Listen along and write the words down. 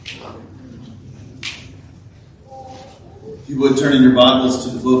If you would turn in your Bibles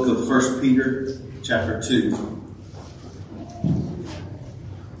to the book of 1 Peter, chapter 2.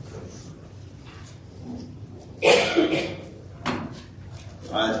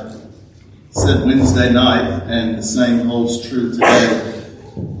 I said Wednesday night, and the same holds true today.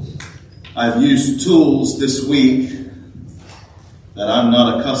 I've used tools this week that I'm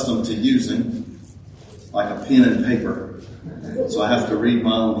not accustomed to using, like a pen and paper. So I have to read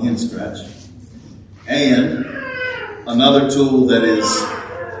my own hand scratch. And another tool that is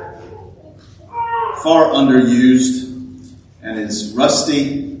far underused and is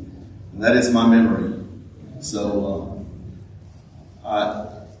rusty, and that is my memory. So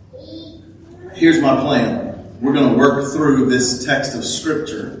here's my plan. We're going to work through this text of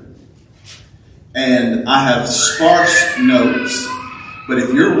Scripture. And I have sparse notes. But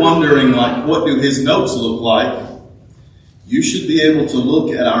if you're wondering, what do his notes look like? You should be able to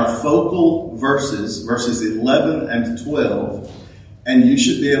look at our focal verses 11 and 12, and you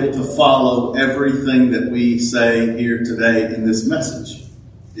should be able to follow everything that we say here today in this message.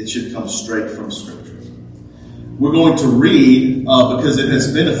 It should come straight from Scripture. We're going to read, because it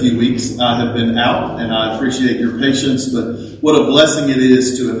has been a few weeks. I have been out, and I appreciate your patience, but what a blessing it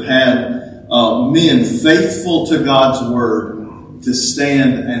is to have had men faithful to God's Word to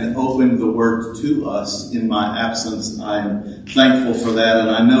stand and open the Word to us in my absence. I'm thankful for that, and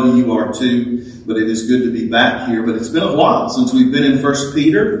I know you are too, but it is good to be back here. But it's been a while since we've been in 1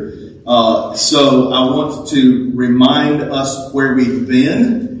 Peter, so I want to remind us where we've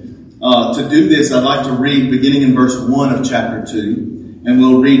been. To do this, I'd like to read beginning in verse 1 of chapter 2, and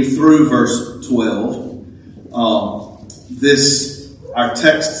we'll read through verse 12. Our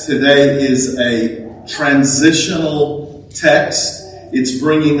text today is a transitional text. It's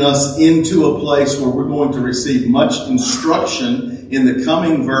bringing us into a place where we're going to receive much instruction in the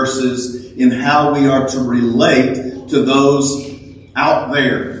coming verses in how we are to relate to those out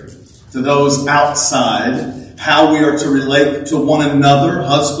there, to those outside, how we are to relate to one another,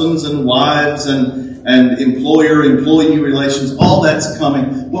 husbands and wives and employer-employee relations. All that's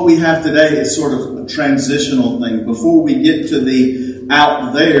coming. What we have today is sort of a transitional thing. Before we get to the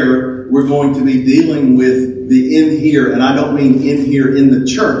out there, we're going to be dealing with the in here. And I don't mean in here in the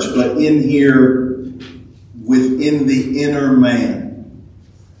church, but in here within the inner man.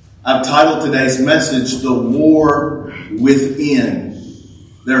 I've titled today's message, The War Within.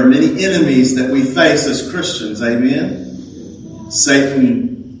 There are many enemies that we face as Christians, amen?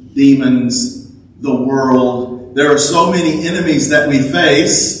 Satan, demons, the world. There are so many enemies that we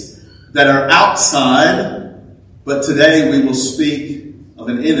face that are outside, but today we will speak of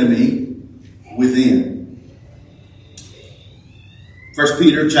an enemy within. 1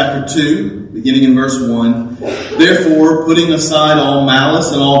 Peter chapter 2, beginning in verse 1. Therefore, putting aside all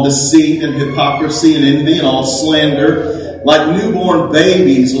malice and all deceit and hypocrisy and envy and all slander, like newborn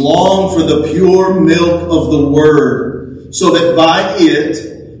babies, long for the pure milk of the word, so that by it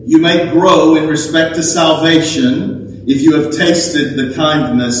you may grow in respect to salvation, if you have tasted the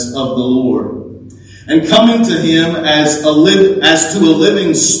kindness of the Lord. And coming to him as to a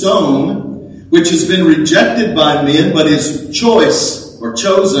living stone, which has been rejected by men, but is choice or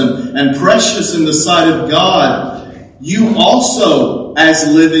chosen and precious in the sight of God, you also, as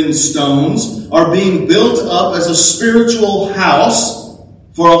living stones, are being built up as a spiritual house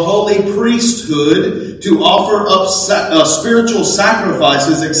for a holy priesthood to offer up spiritual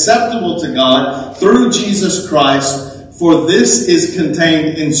sacrifices acceptable to God through Jesus Christ. For this is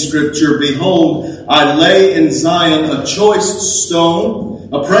contained in Scripture. Behold, I lay in Zion a choice stone,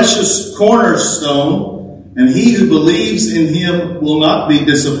 a precious cornerstone, and he who believes in him will not be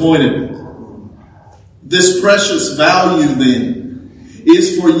disappointed. This precious value, then,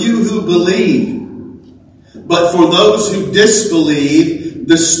 is for you who believe. But for those who disbelieve,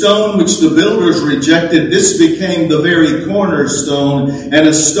 the stone which the builders rejected, this became the very cornerstone, and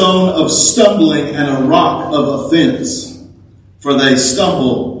a stone of stumbling and a rock of offense. For they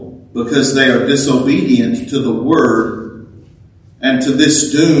stumble because they are disobedient to the word, and to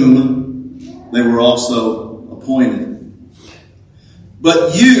this doom they were also appointed.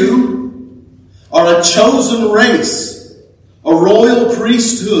 But you are a chosen race, a royal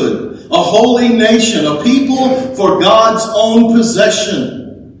priesthood, a holy nation, a people for God's own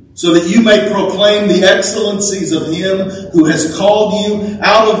possession, so that you may proclaim the excellencies of him who has called you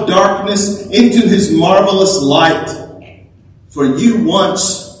out of darkness into his marvelous light. For you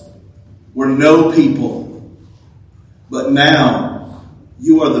once were no people, but now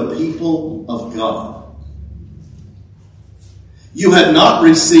you are the people of God. You had not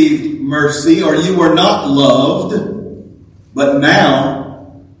received mercy, or you were not loved, but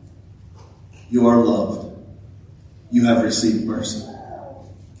now You are loved. You have received mercy.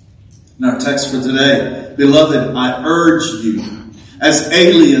 In our text for today, beloved, I urge you, as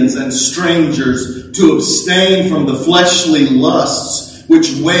aliens and strangers, to abstain from the fleshly lusts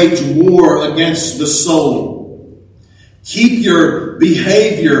which wage war against the soul. Keep your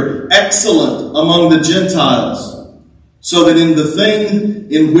behavior excellent among the Gentiles, so that in the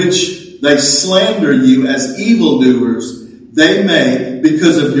thing in which they slander you as evildoers, they may,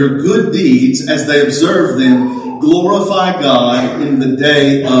 because of your good deeds, as they observe them, glorify God in the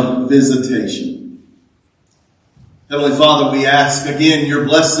day of visitation. Heavenly Father, we ask again your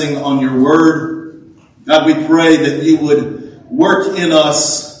blessing on your word. God, we pray that you would work in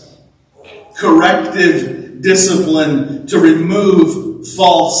us corrective discipline to remove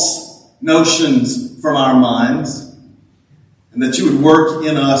false notions from our minds, and that you would work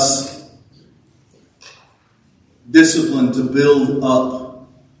in us discipline to build up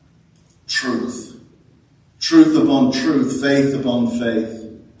truth. Truth upon truth, faith upon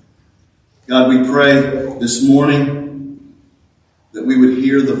faith. God, we pray this morning that we would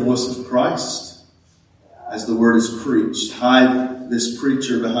hear the voice of Christ as the word is preached. Hide this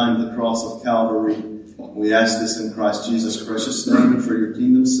preacher behind the cross of Calvary. We ask this in Christ Jesus' precious name and for your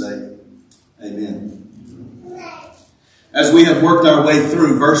kingdom's sake. Amen. As we have worked our way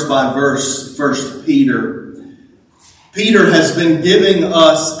through verse by verse, 1 Peter, Peter has been giving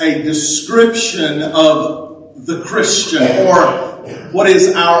us a description of the Christian, or what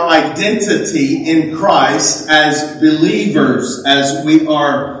is our identity in Christ as believers, as we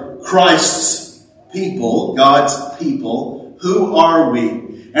are Christ's people, God's people. Who are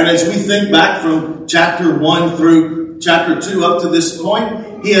we? And as we think back from chapter 1 through chapter 2 up to this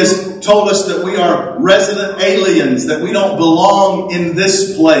point, he has told us that we are resident aliens, that we don't belong in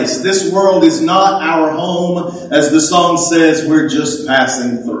this place. This world is not our home. As the song says, we're just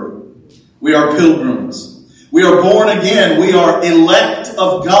passing through. We are pilgrims. We are born again. We are elect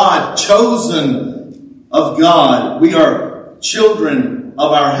of God, chosen of God. We are children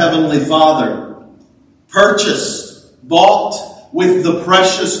of our Heavenly Father, purchased, bought with the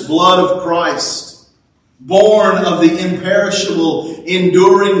precious blood of Christ. Born of the imperishable,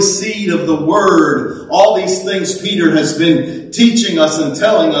 enduring seed of the Word. All these things Peter has been teaching us and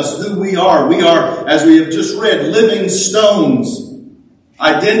telling us who we are. We are, as we have just read, living stones,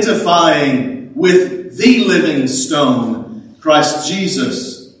 identifying with the living stone, Christ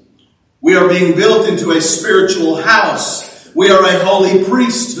Jesus. We are being built into a spiritual house. We are a holy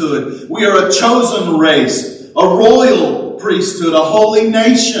priesthood. We are a chosen race, a royal priesthood, a holy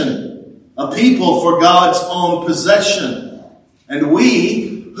nation. A people for God's own possession. And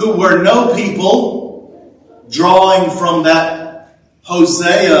we, who were no people, drawing from that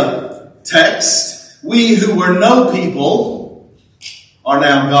Hosea text, we who were no people are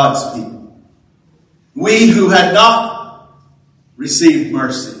now God's people. We who had not received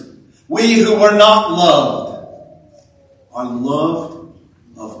mercy, we who were not loved, are loved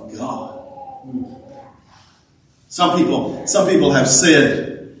of God. Some people have said,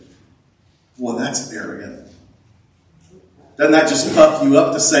 well, that's arrogant. Doesn't that just puff you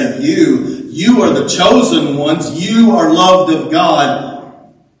up to say you are the chosen ones, you are loved of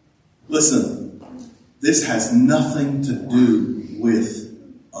God? Listen, this has nothing to do with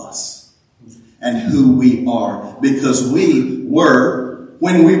us and who we are. Because we were,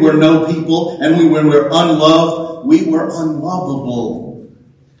 when we were no people and when we were unloved, we were unlovable.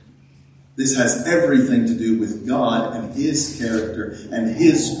 This has everything to do with God and His character and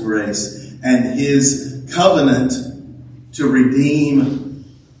His grace and His covenant to redeem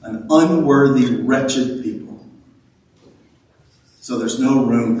an unworthy, wretched people. So there's no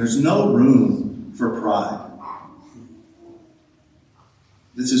room for pride.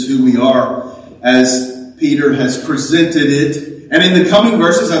 This is who we are as Peter has presented it. And in the coming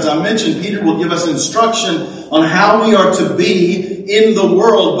verses, as I mentioned, Peter will give us instruction on how we are to be in the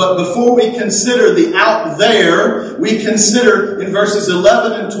world. But before we consider the out there, we consider in verses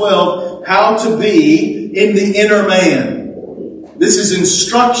 11 and 12 how to be in the inner man. This is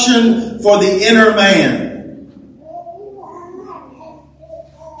instruction for the inner man.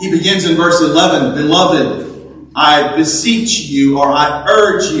 He begins in verse 11, Beloved, I beseech you, or I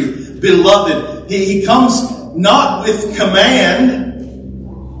urge you, beloved. He comes not with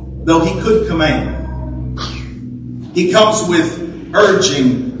command, though he could command. He comes with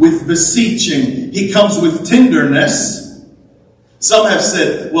urging, with beseeching. He comes with tenderness. Some have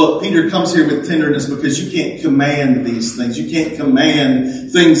said, well, Peter comes here with tenderness because you can't command these things. You can't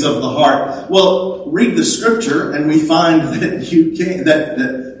command things of the heart. Well, read the scripture and we find that you can't,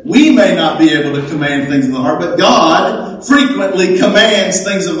 that we may not be able to command things of the heart, but God frequently commands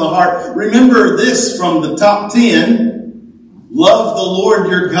things of the heart. Remember this from the top 10. Love the Lord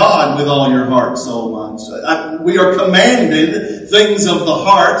your God with all your heart, soul, mind, strength. We are commanded things of the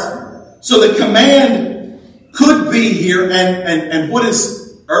heart. So the command could be here, and what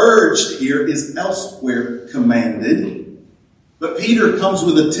is urged here is elsewhere commanded. But Peter comes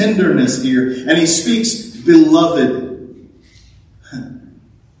with a tenderness here, and he speaks, beloved.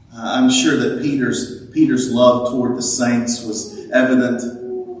 I'm sure that Peter's love toward the saints was evident,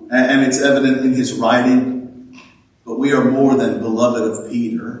 and it's evident in his writing. But we are more than beloved of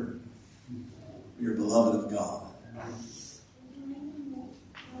Peter. We are beloved of God.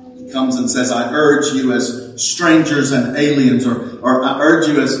 He comes and says, I urge you as strangers and aliens, or I urge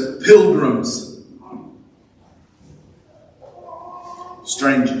you as pilgrims.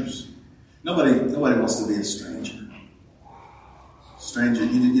 Strangers. Nobody wants to be a stranger. Stranger,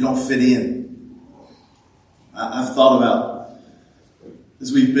 you don't fit in. I've thought about,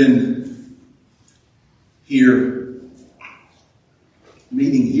 as we've been here,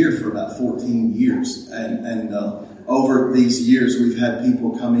 meeting here for about 14 years, and over these years we've had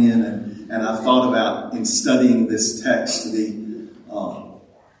people come in, and I've thought about, in studying this text,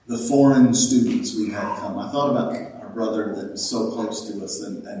 the foreign students we had come. I thought about our brother that was so close to us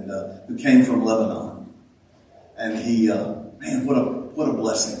and who came from Lebanon, and he. Man, what a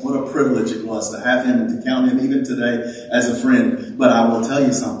blessing, what a privilege it was to have him and to count him even today as a friend. But I will tell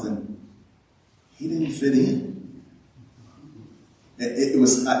you something. He didn't fit in. It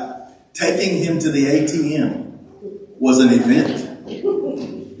was taking him to the ATM was an event.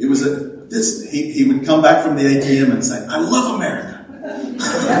 It was he would come back from the ATM and say, I love America.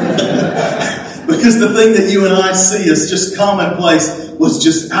 Because the thing that you and I see as just commonplace was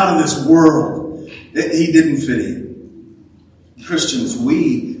just out of this world. He didn't fit in. Christians,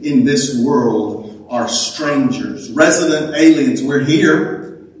 we in this world are strangers, resident aliens. We're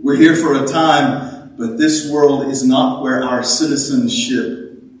here for a time, but this world is not where our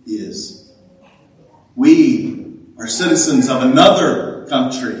citizenship is. We are citizens of another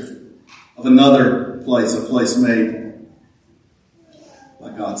country, of another place, a place made by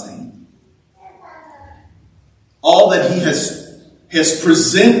God's hand. All that He has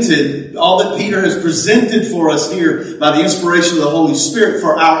presented, all that Peter has presented for us here by the inspiration of the Holy Spirit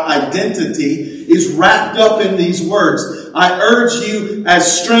for our identity is wrapped up in these words. I urge you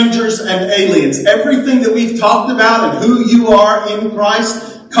as strangers and aliens. Everything that we've talked about and who you are in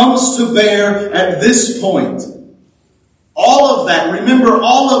Christ comes to bear at this point. All of that, remember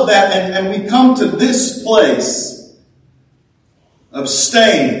all of that, and we come to this place.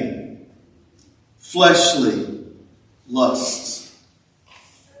 Abstain fleshly lusts.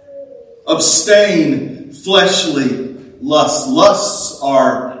 Abstain fleshly lusts. Lusts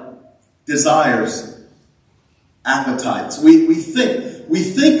are desires, appetites. We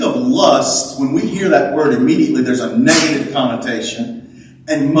think of lust, when we hear that word immediately there's a negative connotation,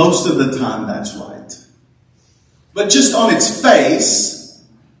 and most of the time that's right. But just on its face,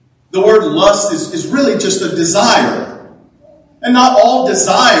 the word lust is really just a desire. And not all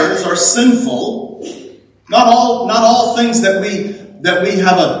desires are sinful. Not all things that we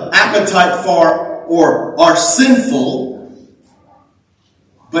have an appetite for or are sinful.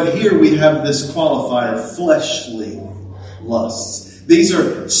 But here we have this qualifier, fleshly lusts. These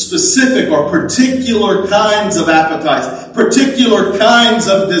are specific or particular kinds of appetites, particular kinds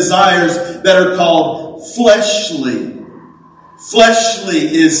of desires that are called fleshly. Fleshly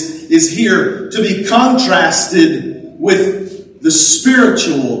is here to be contrasted with the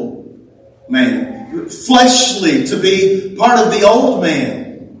spiritual man. Fleshly, to be part of the old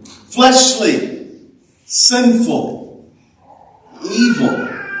man. Fleshly, sinful, evil.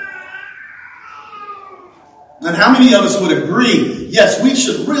 And how many of us would agree, yes, we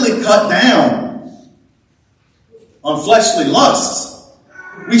should really cut down on fleshly lusts.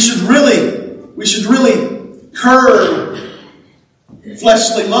 We should really curb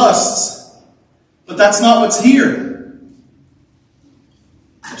fleshly lusts. But that's not what's here.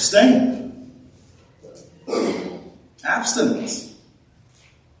 Abstain. Abstinence.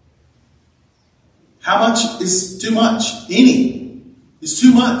 How much is too much? Any is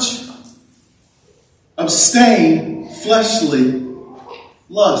too much. Abstain fleshly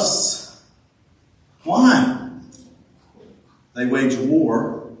lusts. Why? They wage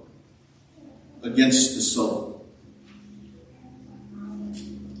war against the soul.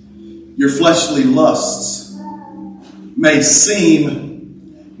 Your fleshly lusts may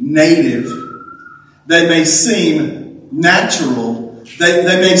seem native. They may seem natural. They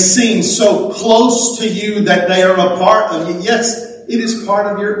may seem so close to you that they are a part of you. Yes, it is part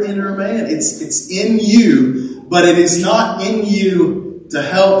of your inner man. It's in you, but it is not in you to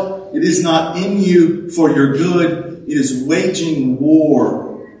help. It is not in you for your good. It is waging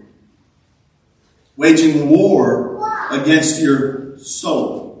war. Waging war against your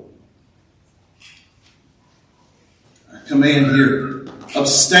soul. Our command here,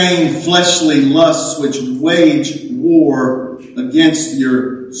 abstain fleshly lusts which wage war against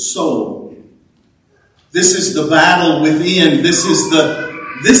your soul. This is the battle within. This is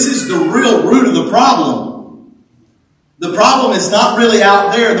the real root of the problem. The problem is not really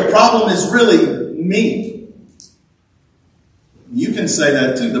out there. The problem is really me. You can say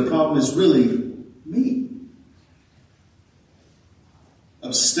that too. The problem is really me.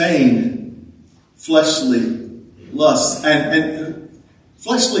 Abstain fleshly lusts. And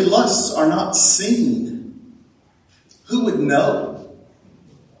fleshly lusts are not seen. Who would know?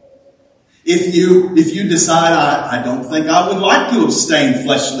 If you decide, I don't think I would like to abstain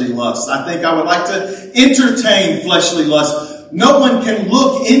fleshly lusts. I think I would like to entertain fleshly lusts. No one can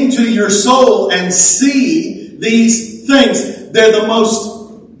look into your soul and see these things. They're the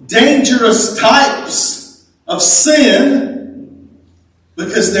most dangerous types of sin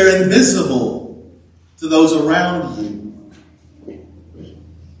because they're invisible to those around you.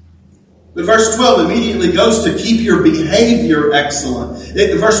 But verse 12 immediately goes to keep your behavior excellent.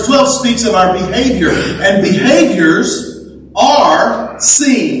 Verse 12 speaks of our behavior. And behaviors are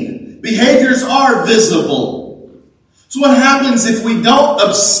seen. Behaviors are visible. So what happens if we don't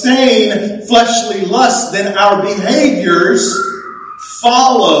abstain fleshly lust? Then our behaviors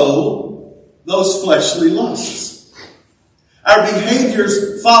follow those fleshly lusts. Our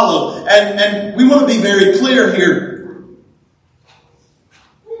behaviors follow. And we want to be very clear here.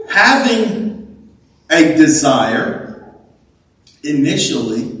 Having a desire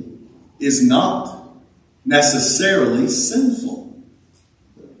initially is not necessarily sinful.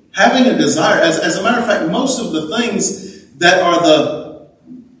 Having a desire, as a matter of fact, most of the things that are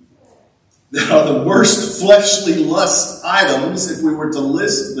the worst fleshly lust items, if we were to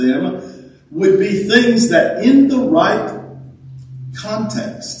list them, would be things that in the right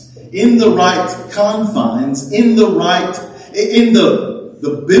context, in the right confines, in the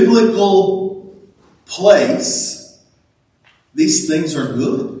biblical place, these things are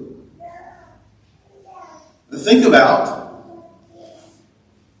good. Think about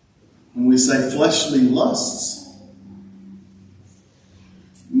when we say fleshly lusts.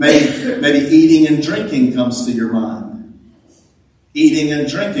 Maybe eating and drinking comes to your mind. Eating and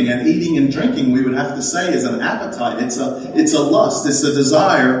drinking. And eating and drinking, we would have to say, is an appetite. It's a lust. It's a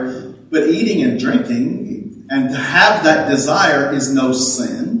desire. But eating and drinking, and to have that desire, is no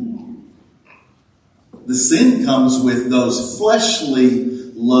sin. The sin comes with those fleshly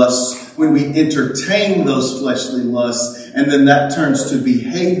lusts, when we entertain those fleshly lusts, and then that turns to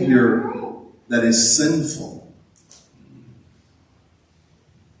behavior that is sinful.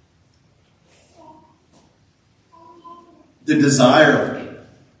 The desire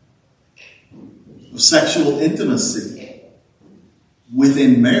of sexual intimacy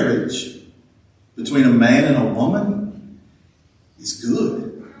within marriage between a man and a woman is good.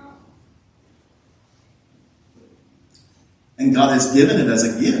 And God has given it as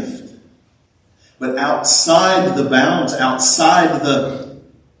a gift. But outside the bounds, outside the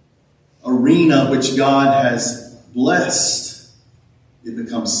arena which God has blessed, it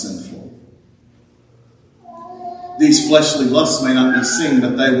becomes sinful. These fleshly lusts may not be seen,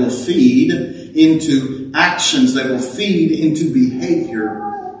 but they will feed into actions. They will feed into behavior.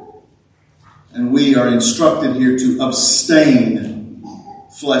 And we are instructed here to abstain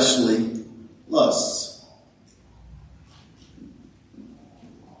fleshly lusts.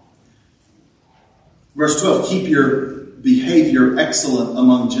 Verse 12, keep your behavior excellent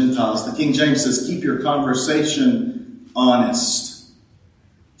among Gentiles. The King James says, keep your conversation honest.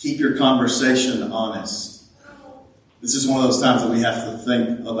 Keep your conversation honest. This is one of those times that we have to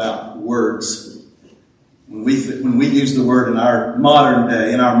think about words. When we use the word in our modern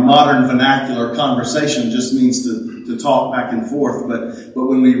day, in our modern vernacular, conversation just means to talk back and forth. But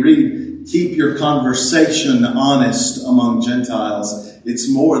when we read, keep your conversation honest among Gentiles, it's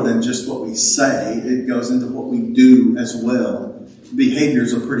more than just what we say. It goes into what we do as well. Behavior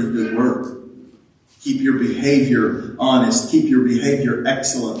is a pretty good word. Keep your behavior honest. Keep your behavior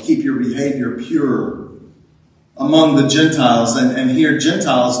excellent. Keep your behavior pure among the Gentiles. And here,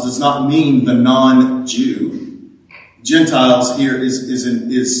 Gentiles does not mean the non-Jew. Gentiles here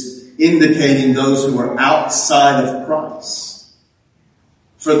is indicating those who are outside of Christ.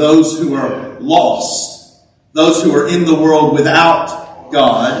 For those who are lost, those who are in the world without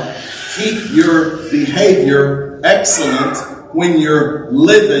God, keep your behavior excellent when you're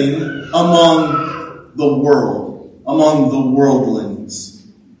living among the world. among the worldlings,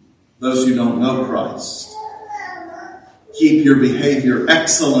 those who don't know Christ. Keep your behavior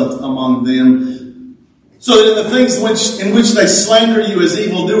excellent among them, so that in the things in which they slander you as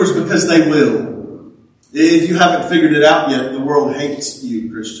evildoers, because they will. If you haven't figured it out yet, the world hates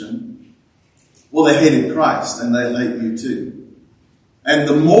you, Christian. Well, they hated Christ, and they'll hate you too. And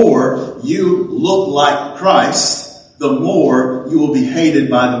the more you look like Christ, the more you will be hated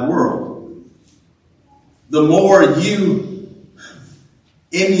by the world. The more you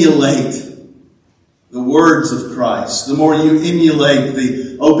emulate the words of Christ, the more you emulate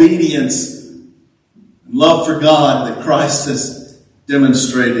the obedience and love for God that Christ has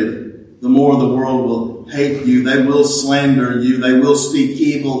demonstrated, the more the world will hate you. They will slander you. They will speak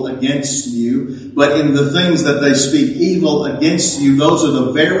evil against you. But in the things that they speak evil against you, those are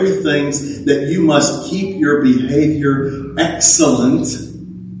the very things that you must keep your behavior excellent,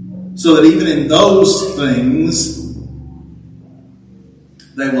 so that even in those things,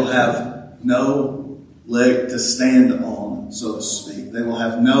 they will have no leg to stand on, so to speak. They will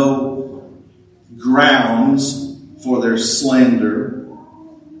have no grounds for their slander.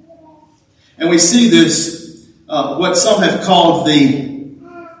 And we see this, what some have called the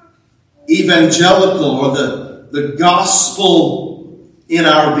evangelical or the gospel in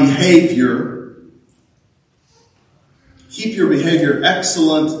our behavior. Keep your behavior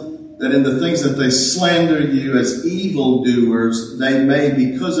excellent, that in the things that they slander you as evildoers, they may,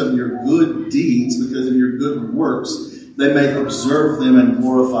 because of your good deeds, because of your good works, they may observe them and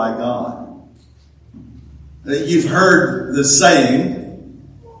glorify God. You've heard the saying,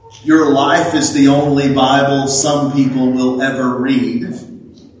 your life is the only Bible some people will ever read.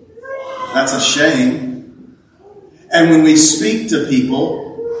 That's a shame. And when we speak to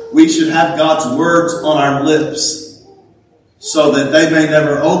people, we should have God's words on our lips so that they may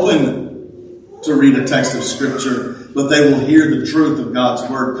never open to read a text of Scripture, but they will hear the truth of God's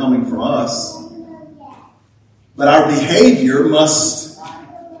word coming from us. But our behavior must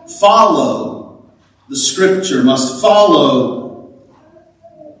follow the Scripture, must follow.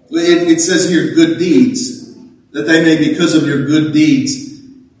 It says here, good deeds, that they may, because of your good deeds,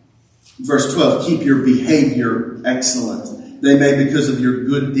 verse 12, keep your behavior excellent. They may, because of your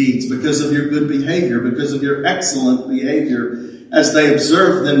good deeds, because of your good behavior, because of your excellent behavior, as they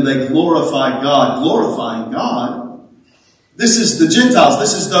observe them, they glorify God. Glorifying God? This is the Gentiles.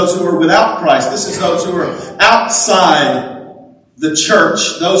 This is those who are without Christ. This is those who are outside the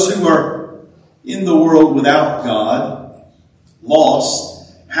church. Those who are in the world without God,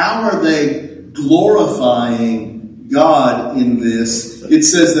 lost. How are they glorifying God in this? It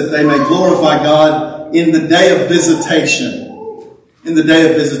says that they may glorify God in the day of visitation. In the day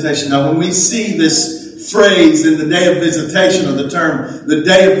of visitation. Now, when we see this phrase, in the day of visitation, or the term, the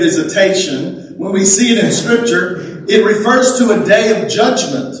day of visitation, when we see it in Scripture, it refers to a day of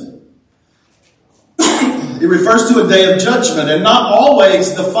judgment. It refers to a day of judgment, and not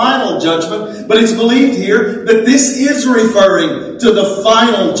always the final judgment, but it's believed here that this is referring to the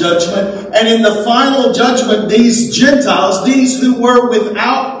final judgment. And in the final judgment, these Gentiles, these who were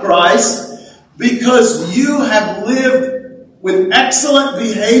without Christ, because you have lived with excellent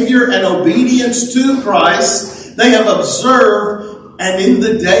behavior and obedience to Christ, they have observed. And in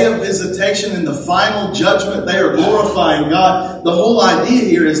the day of visitation, in the final judgment, they are glorifying God. The whole idea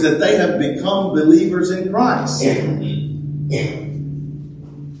here is that they have become believers in Christ.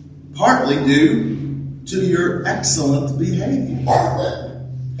 Partly due to your excellent behavior,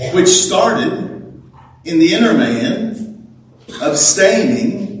 which started in the inner man,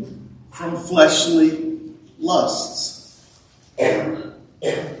 abstaining from fleshly lusts.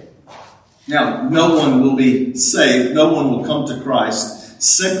 Now, no one will be saved, no one will come to Christ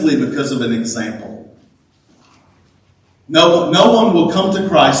simply because of an example. No one will come to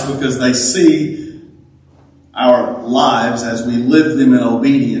Christ because they see our lives as we live them in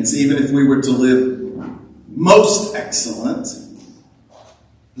obedience. Even if we were to live most excellent,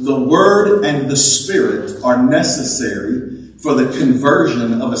 the Word and the Spirit are necessary for the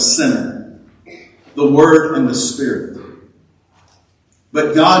conversion of a sinner. The Word and the Spirit.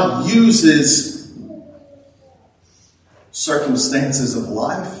 But God uses circumstances of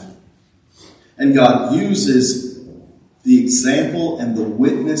life, and God uses the example and the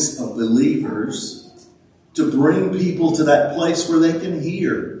witness of believers to bring people to that place where they can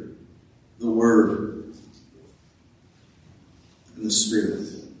hear the Word and the Spirit.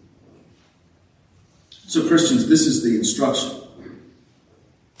 So Christians, this is the instruction.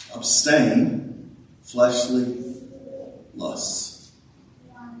 Abstain fleshly lusts.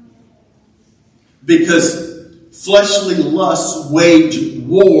 Because fleshly lusts wage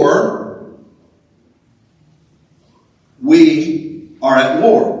war we are at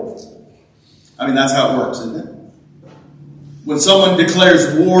war. I mean, that's how it works, isn't it? When someone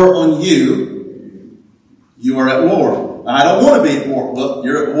declares war on you, you are at war. I don't want to be at war. Well,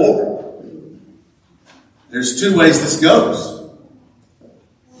 you're at war. There's two ways this goes.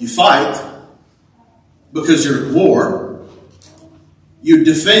 You fight because you're at war. You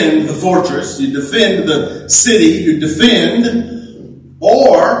defend the fortress. You defend the city. You defend,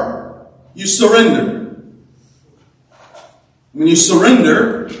 or you surrender. When you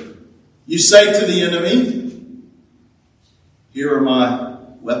surrender, you say to the enemy, here are my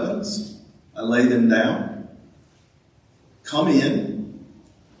weapons. I lay them down. Come in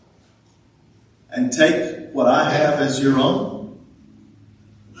and take what I have as your own.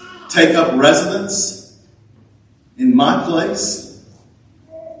 Take up residence in my place.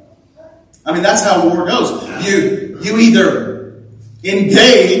 I mean, that's how war goes. You either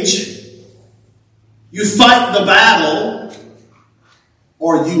engage, you fight the battle,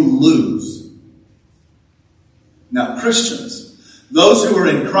 or you lose. Now, Christians, those who are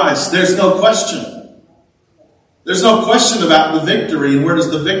in Christ, there's no question. There's no question about the victory and where does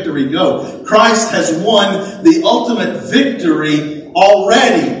the victory go. Christ has won the ultimate victory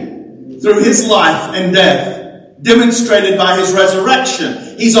already through his life and death, demonstrated by his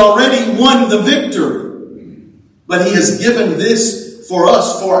resurrection. He's already won the victory. But he has given this for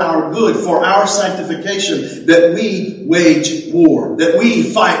us, for our good, for our sanctification, that we wage war, that we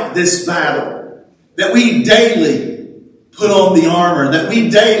fight this battle, that we daily put on the armor, that we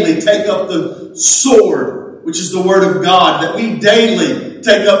daily take up the sword, which is the word of God, that we daily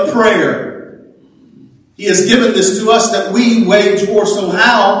take up prayer. He has given this to us that we wage war. So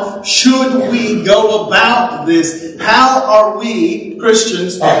how should we go about this? How are we,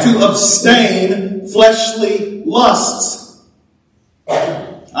 Christians, to abstain fleshly lusts?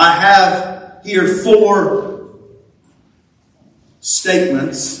 I have here 4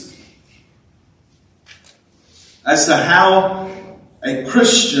 statements as to how a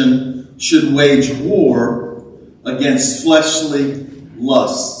Christian should wage war against fleshly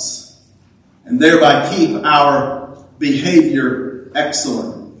lusts and thereby keep our behavior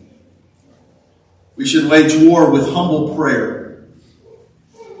excellent. We should wage war with humble prayer.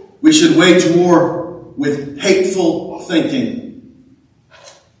 We should wage war with hateful thinking.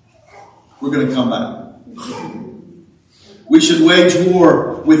 We're going to come back. We should wage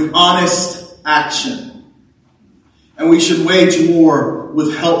war with honest action. And we should wage war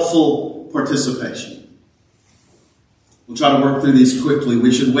with helpful participation. We'll try to work through these quickly.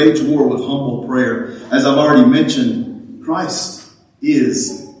 We should wage war with humble prayer. As I've already mentioned, Christ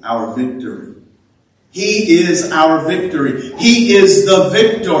is our victory. He is our victory. He is the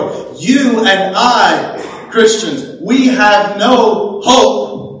victor. You and I, Christians, we have no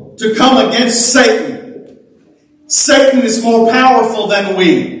hope to come against Satan. Satan is more powerful than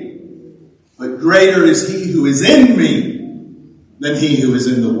we. But greater is he who is in me than he who is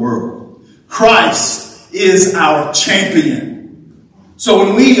in the world. Christ is our champion. So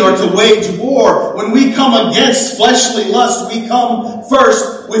when we are to wage war, when we come against fleshly lust, we come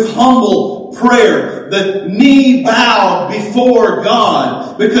first with humble prayer, the knee bowed before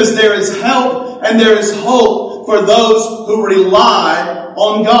God, because there is help and there is hope for those who rely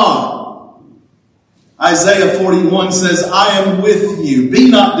on God. Isaiah 41 says, I am with you. Be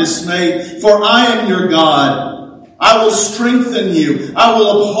not dismayed, for I am your God. I will strengthen you. I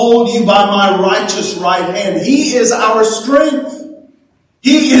will uphold you by my righteous right hand. He is our strength.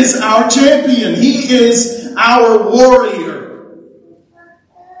 He is our champion. He is our warrior.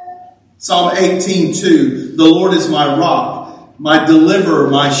 Psalm 18:2, the Lord is my rock, my deliverer,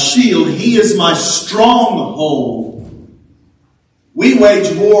 my shield. He is my stronghold. We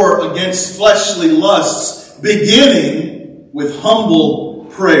wage war against fleshly lusts, beginning with humble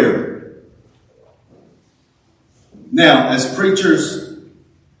prayer. Now, as preachers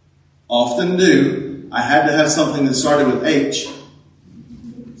often do, I had to have something that started with H.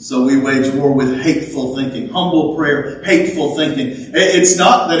 So we wage war with hateful thinking. Humble prayer, hateful thinking. It's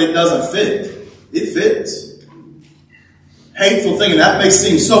not that it doesn't fit. It fits. Hateful thinking, that may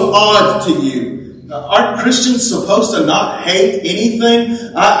seem so odd to you. Aren't Christians supposed to not hate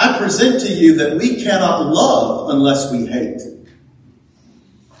anything? I present to you that we cannot love unless we hate.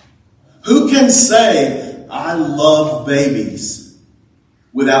 Who can say, I love babies,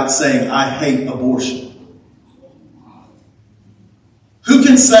 without saying, I hate abortion? Who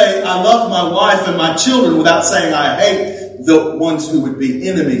can say, I love my wife and my children, without saying, I hate the ones who would be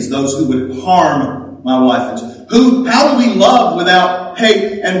enemies, those who would harm my wife and children? How do we love without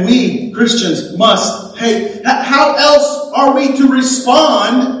hate? And we, Christians, must hate. How else are we to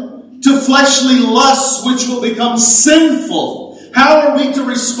respond to to fleshly lusts which will become sinful. How are we to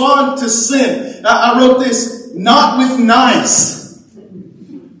respond to sin? I wrote this, not with nice.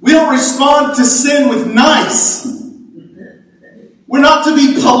 We don't respond to sin with nice. We're not to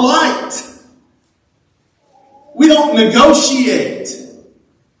be polite. We don't negotiate.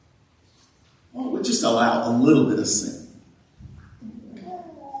 Well, we just allow a little bit of sin.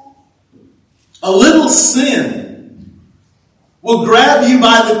 A little sin will grab you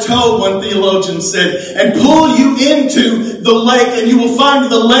by the toe, one theologian said, and pull you into the lake, and you will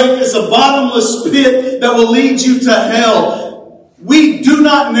find the lake is a bottomless pit that will lead you to hell. We do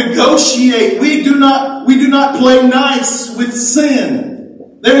not negotiate. We do not play nice with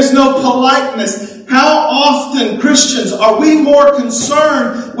sin. There is no politeness. How often, Christians, are we more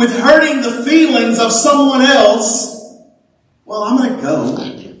concerned with hurting the feelings of someone else? Well, I'm going to go.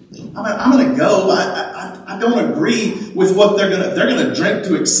 I'm going to go. I don't agree with what they're going to drink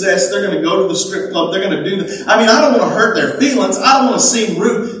to excess. They're going to go to the strip club. They're going to do this. I don't want to hurt their feelings. I don't want to seem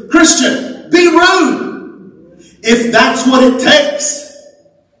rude. Christian, be rude if that's what it takes.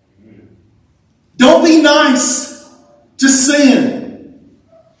 Don't be nice to sin.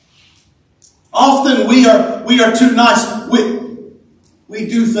 Often we are too nice. We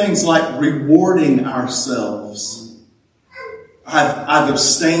do things like rewarding ourselves. I've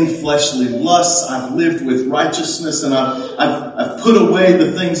abstained fleshly lusts. I've lived with righteousness, and I've put away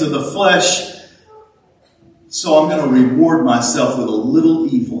the things of the flesh. So I'm going to reward myself with a little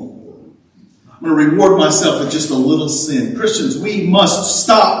evil. I'm going to reward myself with just a little sin. Christians, we must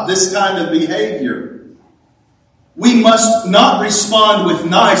stop this kind of behavior. We must not respond with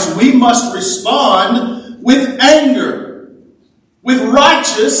nice. We must respond with anger. With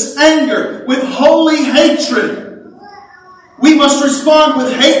righteous anger. With holy hatred. We must respond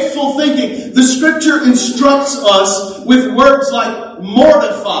with hateful thinking. The Scripture instructs us with words like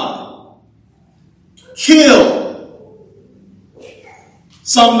mortify, kill.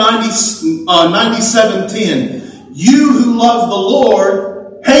 Psalm 97:10. You who love the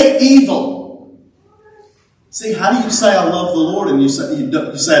Lord hate evil. See, how do you say I love the Lord and you say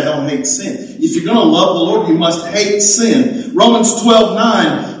I don't hate sin? If you're going to love the Lord, you must hate sin. Romans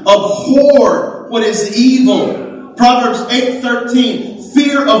 12:9. Abhor what is evil. Proverbs 8:13,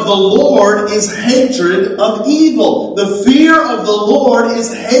 fear of the Lord is hatred of evil. The fear of the Lord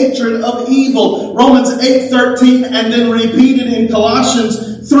is hatred of evil. Romans 8:13, and then repeated in Colossians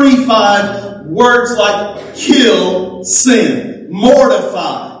 3:5, words like kill sin,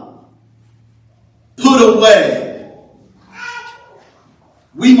 mortify, put away.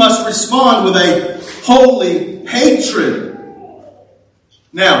 We must respond with a holy hatred.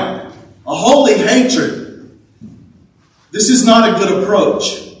 Now, a holy hatred. This is not a good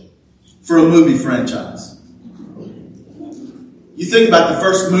approach for a movie franchise. You think about the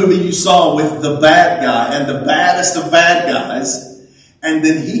first movie you saw with the bad guy and the baddest of bad guys, and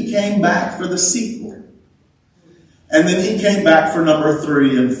then he came back for the sequel. And then he came back for number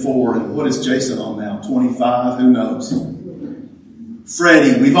 3 and 4. And what is Jason on now? 25? Who knows?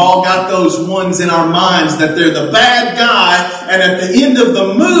 Freddy. We've all got those ones in our minds that they're the bad guy, and at the end of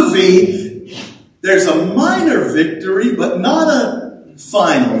the movie, there's a minor victory, but not a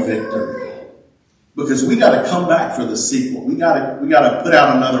final victory. Because we got to come back for the sequel. We got to put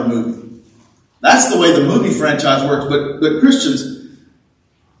out another movie. That's the way the movie franchise works. But Christians,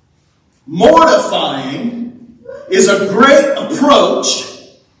 mortifying is a great approach.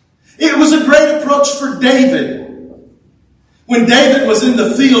 It was a great approach for David. When David was in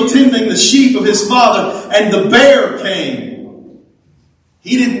the field tending the sheep of his father, and the bear came.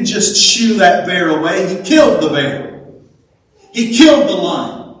 He didn't just shoo that bear away. He killed the bear. He killed the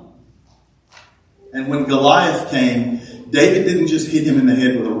lion. And when Goliath came, David didn't just hit him in the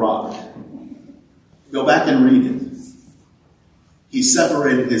head with a rock. Go back and read it. He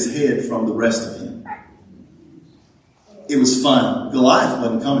separated his head from the rest of him. It was fun. Goliath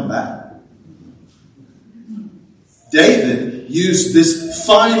wasn't coming back. David used this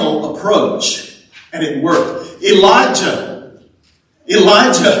final approach, and it worked. Elijah,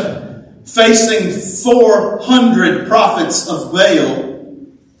 facing 400 prophets of Baal,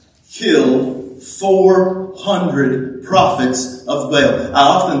 killed 400 prophets of Baal. I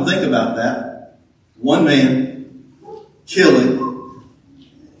often think about that. One man killing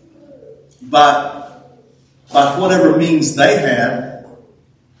by whatever means they had.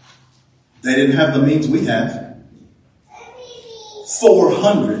 They didn't have the means we have.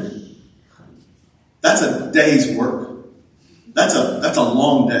 400. That's a day's work. That's a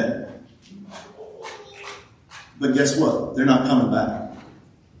long day. But guess what? They're not coming back.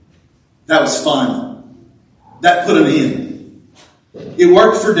 That was final. That put an end. It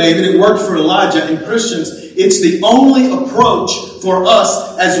worked for David. It worked for Elijah. And Christians, it's the only approach for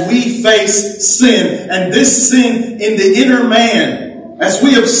us as we face sin. And this sin in the inner man, as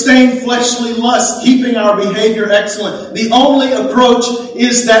we abstain fleshly lust, keeping our behavior excellent. The only approach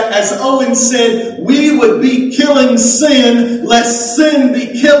is that, as Owen said, we would be killing sin, lest sin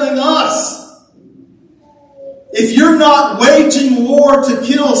be killing us. If you're not waging war to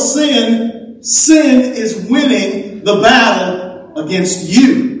kill sin, sin is winning the battle against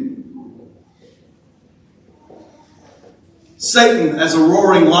you. Satan, as a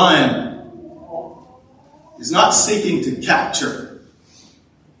roaring lion, is not seeking to capture.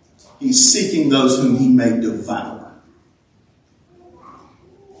 He's seeking those whom he may devour.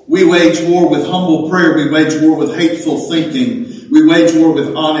 We wage war with humble prayer. We wage war with hateful thinking. We wage war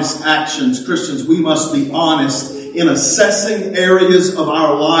with honest actions. Christians, we must be honest in assessing areas of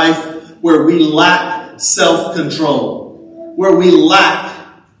our life where we lack self-control, where we lack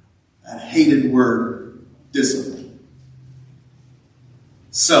that hated word, discipline.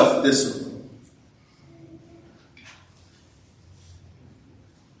 Self-discipline.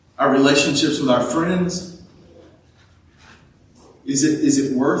 Our relationships with our friends, is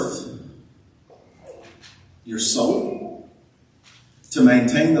it worth your soul to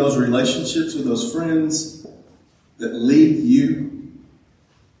maintain those relationships with those friends that lead you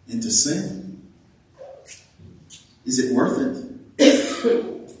into sin? Is it worth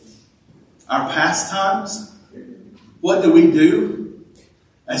it? Our pastimes, what do we do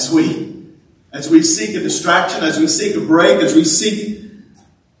as we seek a distraction, as we seek a break, as we seek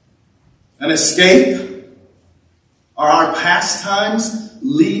an escape? Are our pastimes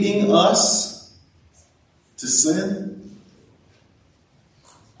leading us to sin?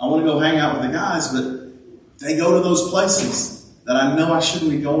 I want to go hang out with the guys, but they go to those places that I know I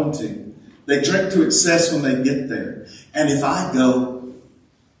shouldn't be going to. They drink to excess when they get there. And if I go,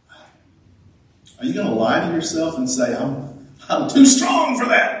 are you going to lie to yourself and say, I'm too strong for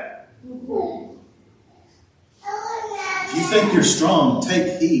that? If you think you're strong,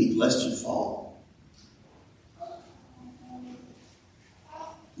 take heed lest you fall.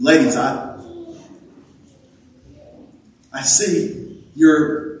 Ladies, I see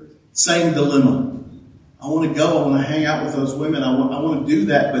your same dilemma. I want to go. I want to hang out with those women. I want to do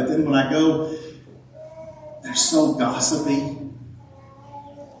that. But then when I go, they're so gossipy.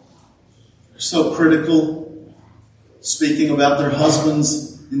 They're so critical, speaking about their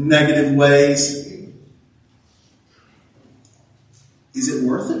husbands in negative ways. Is it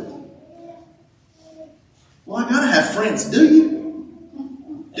worth it? Well, I got to have friends. Do you?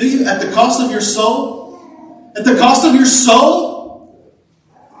 Do you? At the cost of your soul? At the cost of your soul?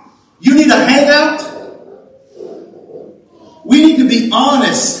 You need a hangout? We need to be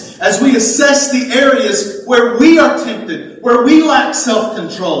honest as we assess the areas where we are tempted, where we lack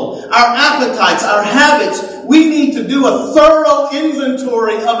self-control, our appetites, our habits. We need to do a thorough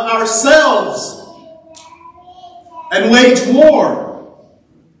inventory of ourselves and wage war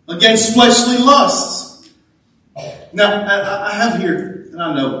against fleshly lusts. Now, I have here, and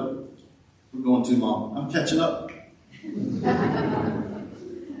I know we're going too long. I'm catching up.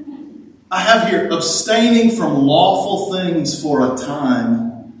 I have here, abstaining from lawful things for a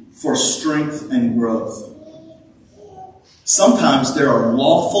time, for strength and growth. Sometimes there are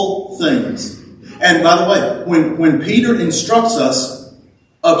lawful things. And by the way, when Peter instructs us,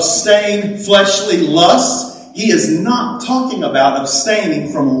 abstain fleshly lusts, he is not talking about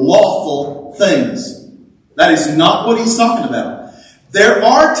abstaining from lawful things. That is not what he's talking about. There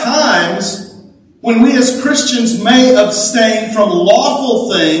are times when we as Christians may abstain from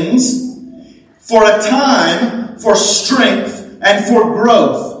lawful things for a time, for strength, and for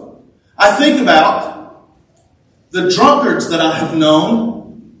growth. I think about the drunkards that I have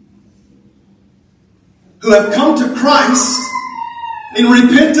known who have come to Christ in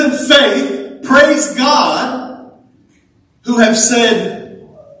repentant faith, praise God, who have said,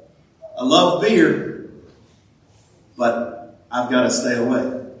 I love beer, but I've got to stay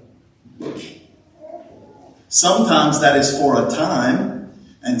away. Sometimes that is for a time,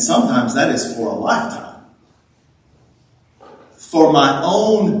 and sometimes that is for a lifetime. For my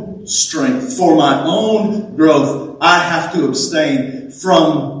own strength, for my own growth, I have to abstain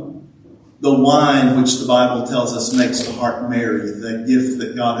from the wine which the Bible tells us makes the heart merry, the gift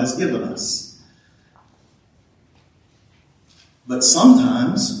that God has given us. But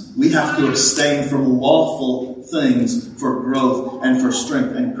sometimes we have to abstain from lawful things for growth and for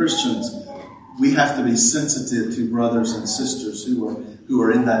strength. And Christians, we have to be sensitive to brothers and sisters who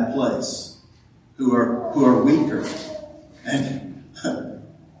are in that place, who are weaker. And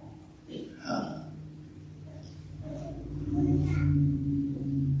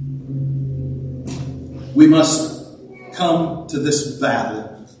We must come to this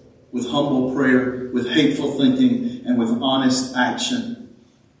battle with humble prayer, with hateful thinking, and with honest action.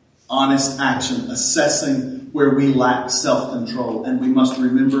 Honest action, assessing where we lack self-control. And we must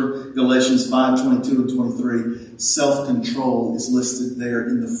remember Galatians 5:22 and 23. Self-control is listed there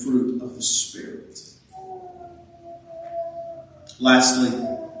in the fruit of the Spirit. Lastly,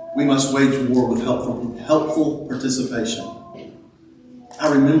 we must wage war with helpful participation. I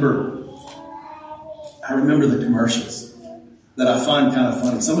remember the commercials that I find kind of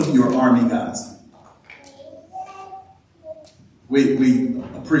funny. Some of you are Army guys. We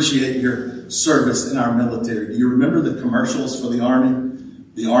appreciate your service in our military. Do you remember the commercials for the Army?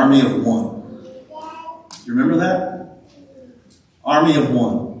 The Army of One. You remember that? Army of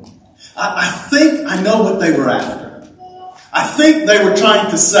One. I think I know what they were after. I think they were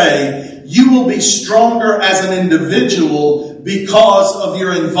trying to say, you will be stronger as an individual because of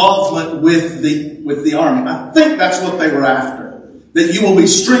your involvement with the Army. I think that's what they were after. That you will be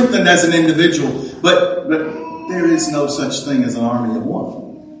strengthened as an individual. But there is no such thing as an army of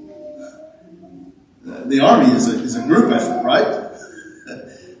one. The army is a group effort, right?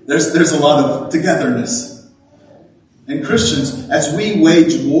 There's a lot of togetherness. And Christians, as we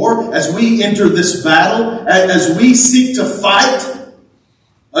wage war, as we enter this battle, as we seek to fight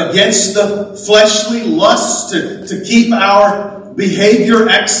against the fleshly lusts to keep our behavior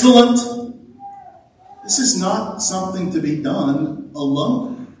excellent, this is not something to be done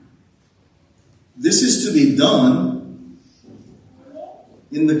alone. This is to be done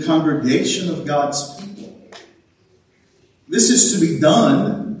in the congregation of God's people. This is to be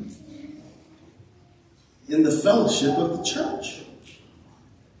done in the fellowship of the church.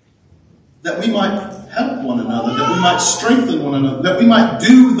 That we might help one another, that we might strengthen one another, that we might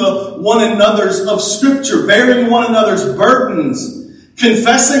do the one another's of Scripture, bearing one another's burdens,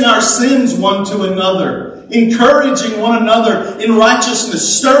 confessing our sins one to another, encouraging one another in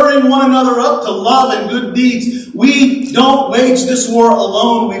righteousness, stirring one another up to love and good deeds. We don't wage this war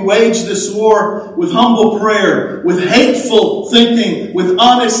alone. We wage this war with humble prayer, with hateful thinking, with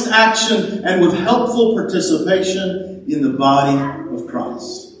honest action, and with helpful participation in the body of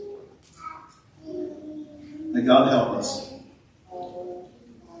Christ. May God help us.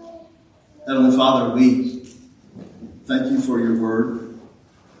 Heavenly Father, we thank you for your word.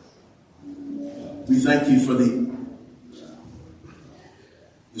 We thank you for the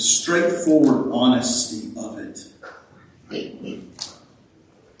straightforward honesty of it.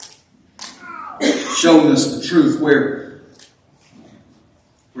 Showing us the truth where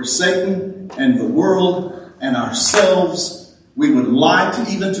Satan and the world and ourselves, we would lie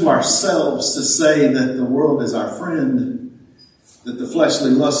even to ourselves to say that the world is our friend, that the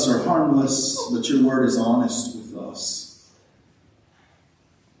fleshly lusts are harmless, but your word is honest with us.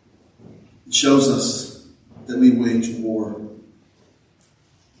 It shows us that we wage war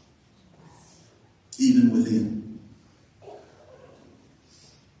even within.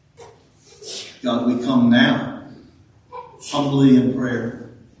 God, we come now humbly in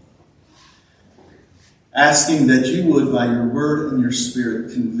prayer, asking that you would, by your word and your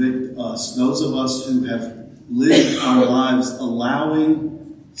spirit, convict us, those of us who have lived our lives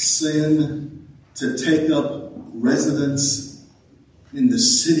allowing sin to take up residence in the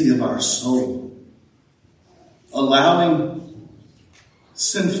city of our soul, allowing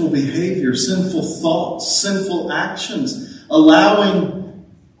sinful behavior, sinful thoughts, sinful actions, allowing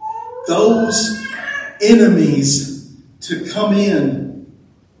those enemies to come in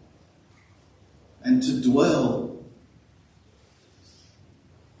and to dwell,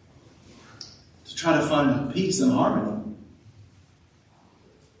 to try to find peace and harmony.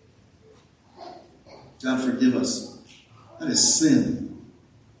 God, forgive us. That is sin.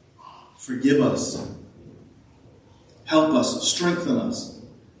 Forgive us. Help us. Strengthen us.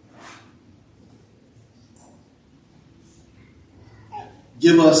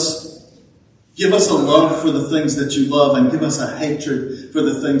 Give us a love for the things that you love, and give us a hatred for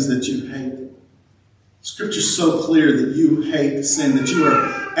the things that you hate. Scripture's so clear that you hate sin, that you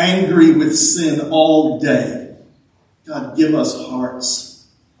are angry with sin all day. God, give us hearts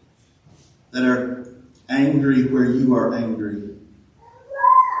that are angry where you are angry,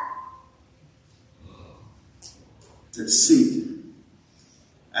 that seek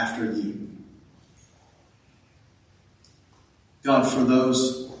after you. God, for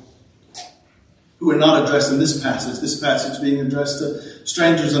those who are not addressed in this passage being addressed to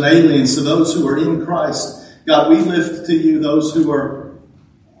strangers and aliens, to those who are in Christ, God, we lift to you those who are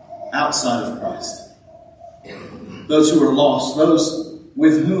outside of Christ, those who are lost, those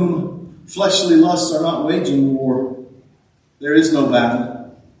with whom fleshly lusts are not waging war. There is no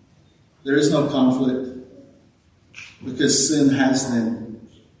battle. There is no conflict. because sin has them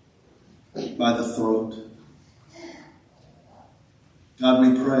by the throat. God,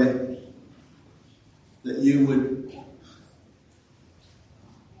 we pray that you would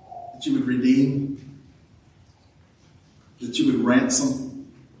redeem, that you would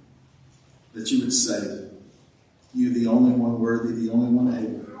ransom, that you would save. You, the only one worthy, the only one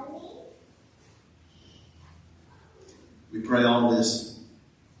able. We pray all this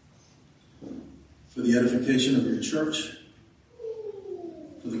for the edification of your church,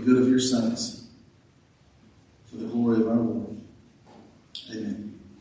 for the good of your saints.